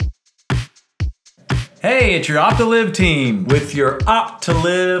Hey, it's your Opt2Liv team with your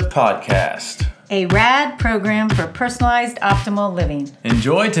Opt2Liv podcast. A rad program for personalized optimal living.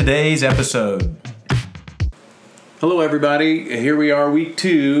 Enjoy today's episode. Hello, everybody. Here we are, week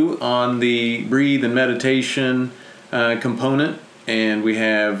 2 on the breathe and meditation component. And we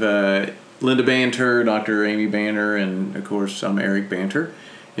have Linda Banter, Dr. Amy Banter, and of course, I'm Eric Banter.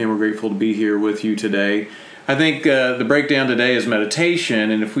 And we're grateful to be here with you today. I think the breakdown today is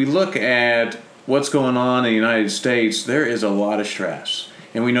meditation. And if we look at what's going on in the United States, there is a lot of stress.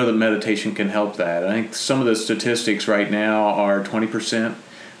 And we know that meditation can help that. I think some of the statistics right now are 20%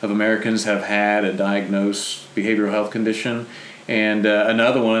 of Americans have had a diagnosed behavioral health condition. And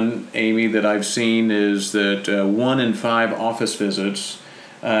another one, Amy, that I've seen is that 1 in 5 office visits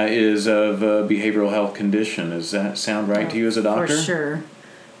is of a behavioral health condition. Does that sound right to you as a doctor?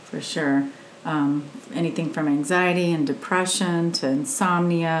 For sure. Anything from anxiety and depression to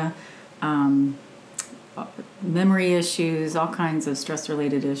insomnia, memory issues, all kinds of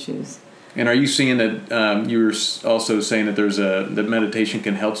stress-related issues. And are you seeing that you were also saying that that meditation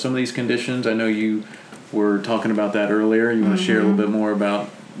can help some of these conditions? I know you were talking about that earlier. You want to share a little bit more about,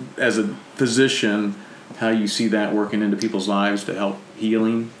 as a physician, how you see that working into people's lives to help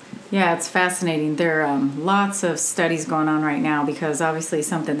healing? Yeah, it's fascinating. There are lots of studies going on right now because obviously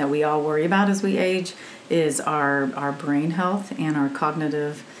something that we all worry about as we age is our brain health and our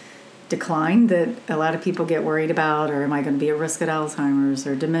cognitive decline that a lot of people get worried about, or am I going to be at risk of Alzheimer's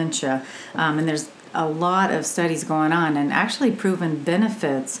or dementia? And there's a lot of studies going on and actually proven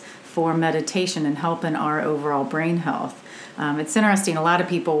benefits for meditation and helping our overall brain health. It's interesting, a lot of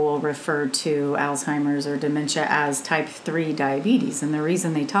people will refer to Alzheimer's or dementia as type 3 diabetes, and the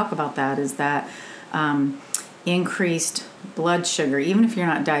reason they talk about that is that increased blood sugar, even if you're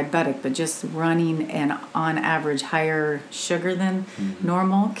not diabetic, but just running an on average higher sugar than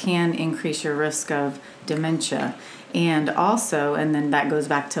normal can increase your risk of dementia. And also, and then that goes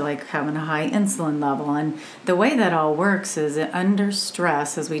back to like having a high insulin level. And the way that all works is that under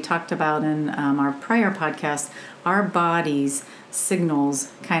stress, as we talked about in our prior podcast, our body's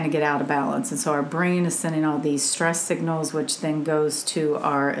signals kind of get out of balance. And so our brain is sending all these stress signals, which then goes to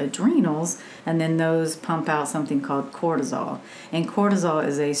our adrenals, and then those pump out something called cortisol. And cortisol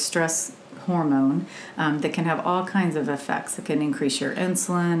is a stress hormone that can have all kinds of effects. It can increase your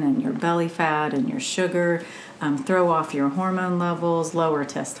insulin and your belly fat and your sugar, throw off your hormone levels, lower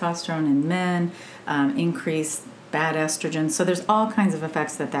testosterone in men, increase bad estrogen. So there's all kinds of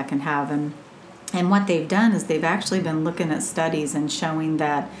effects that can have. And what they've done is they've actually been looking at studies and showing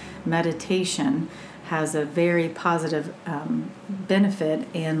that meditation has a very positive benefit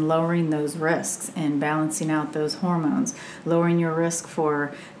in lowering those risks and balancing out those hormones, lowering your risk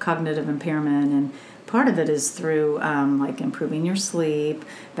for cognitive impairment. And part of it is through like improving your sleep,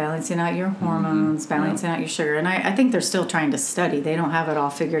 balancing out your hormones, balancing out your sugar. And I think they're still trying to study. They don't have it all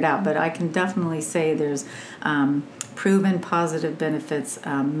figured out, but I can definitely say there's proven positive benefits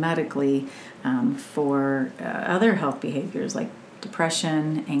medically for other health behaviors like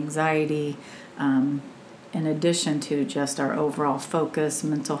depression, anxiety, in addition to just our overall focus,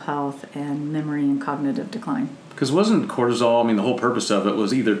 mental health, and memory and cognitive decline. Because wasn't cortisol, the whole purpose of it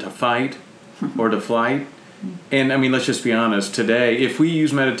was either to fight or to flight? And let's just be honest, today, if we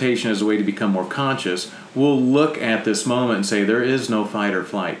use meditation as a way to become more conscious, we'll look at this moment and say there is no fight or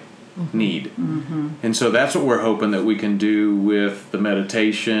flight need. And so that's what we're hoping that we can do with the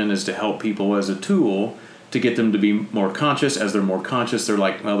meditation, is to help people as a tool to get them to be more conscious. As they're more conscious, they're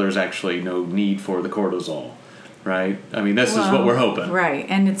like, well, there's actually no need for the cortisol, right? This is what we're hoping. Right,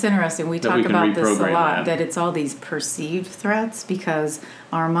 and it's interesting. We talk about this a lot, that it's all these perceived threats because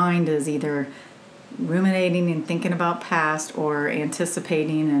our mind is either ruminating and thinking about past or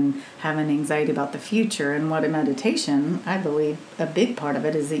anticipating and having anxiety about the future. And what in meditation, I believe a big part of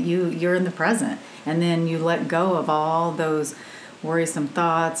it is that you're in the present, and then you let go of all those worrisome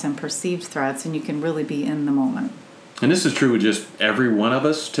thoughts and perceived threats, and you can really be in the moment. And this is true with just every one of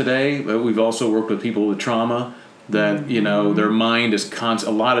us today. But we've also worked with people with trauma that, their mind is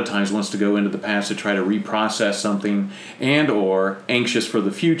a lot of times wants to go into the past to try to reprocess something, and or anxious for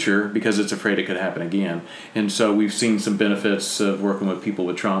the future because it's afraid it could happen again. And so we've seen some benefits of working with people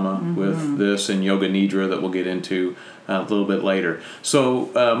with trauma with this and yoga nidra that we'll get into a little bit later. So,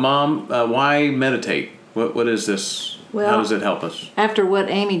 Mom, why meditate? What is this? Well, how does it help us? After what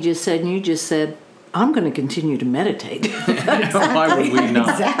Amy just said, and you just said, I'm going to continue to meditate. Why would we not?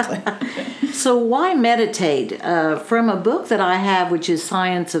 Exactly. So why meditate? From a book that I have, which is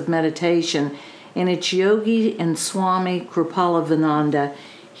Science of Meditation, and it's Yogi and Swami Kripalavinanda.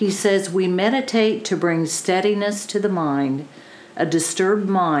 He says, we meditate to bring steadiness to the mind. A disturbed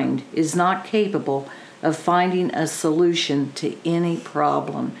mind is not capable of finding a solution to any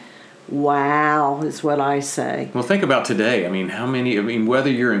problem. Wow, is what I say. Well, think about today. Whether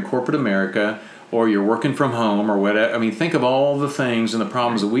you're in corporate America or you're working from home or whatever, think of all the things and the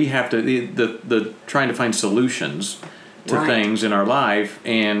problems that we have to, the trying to find solutions to things in our life.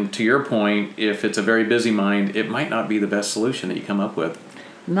 And to your point, if it's a very busy mind, it might not be the best solution that you come up with.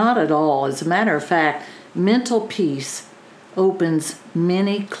 Not at all. As a matter of fact, mental peace opens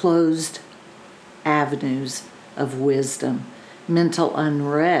many closed avenues of wisdom. Mental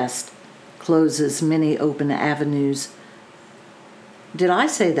unrest closes many open avenues. Did I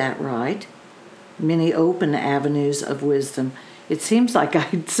say that right? Many open avenues of wisdom. It seems like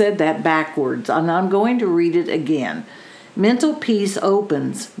I said that backwards, and I'm going to read it again. Mental peace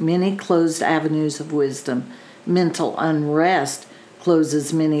opens many closed avenues of wisdom. Mental unrest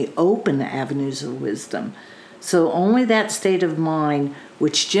closes many open avenues of wisdom. So only that state of mind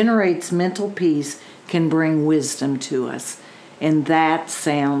which generates mental peace can bring wisdom to us. And that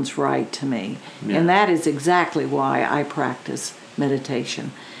sounds right to me. Yeah. And that is exactly why I practice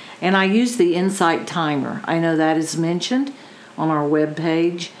meditation. And I use the Insight Timer. I know that is mentioned on our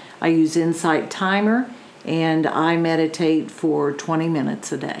webpage. I use Insight Timer, and I meditate for 20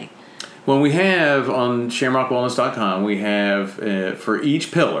 minutes a day. Well, we have on shamrockwellness.com, we have for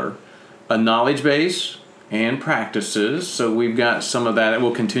each pillar a knowledge base and practices. So we've got some of that.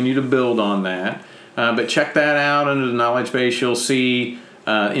 We'll continue to build on that. But check that out under the knowledge base. You'll see,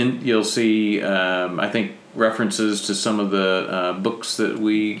 I think, references to some of the books that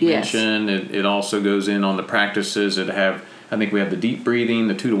we mentioned. It also goes in on the practices that have. I think we have the deep breathing,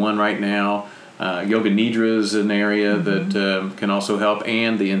 the 2-to-1 right now. Yoga Nidra is an area that can also help,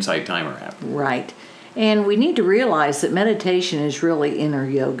 and the Insight Timer app. Right. And we need to realize that meditation is really inner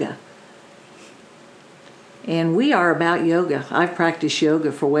yoga. And we are about yoga. I've practiced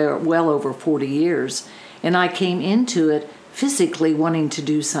yoga for well over 40 years. And I came into it physically wanting to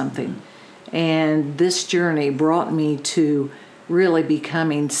do something. And this journey brought me to really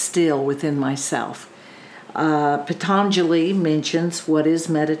becoming still within myself. Patanjali mentions what is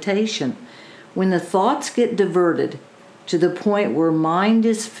meditation. When the thoughts get diverted to the point where mind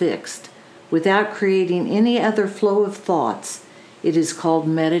is fixed without creating any other flow of thoughts, it is called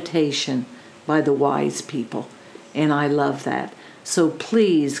meditation by the wise people. And I love that. So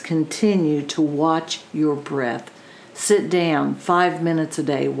please continue to watch your breath. Sit down 5 minutes a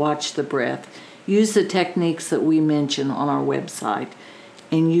day, watch the breath. Use the techniques that we mention on our website,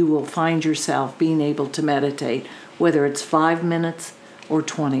 and you will find yourself being able to meditate, whether it's 5 minutes or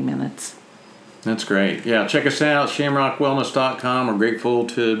 20 minutes. That's great. Yeah, check us out, shamrockwellness.com. We're grateful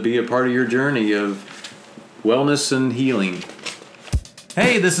to be a part of your journey of wellness and healing.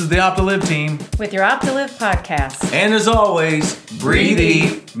 Hey, this is the Opt2Liv team with your Opt2Liv podcast. And as always, breathe,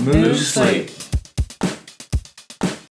 eat, move, sleep.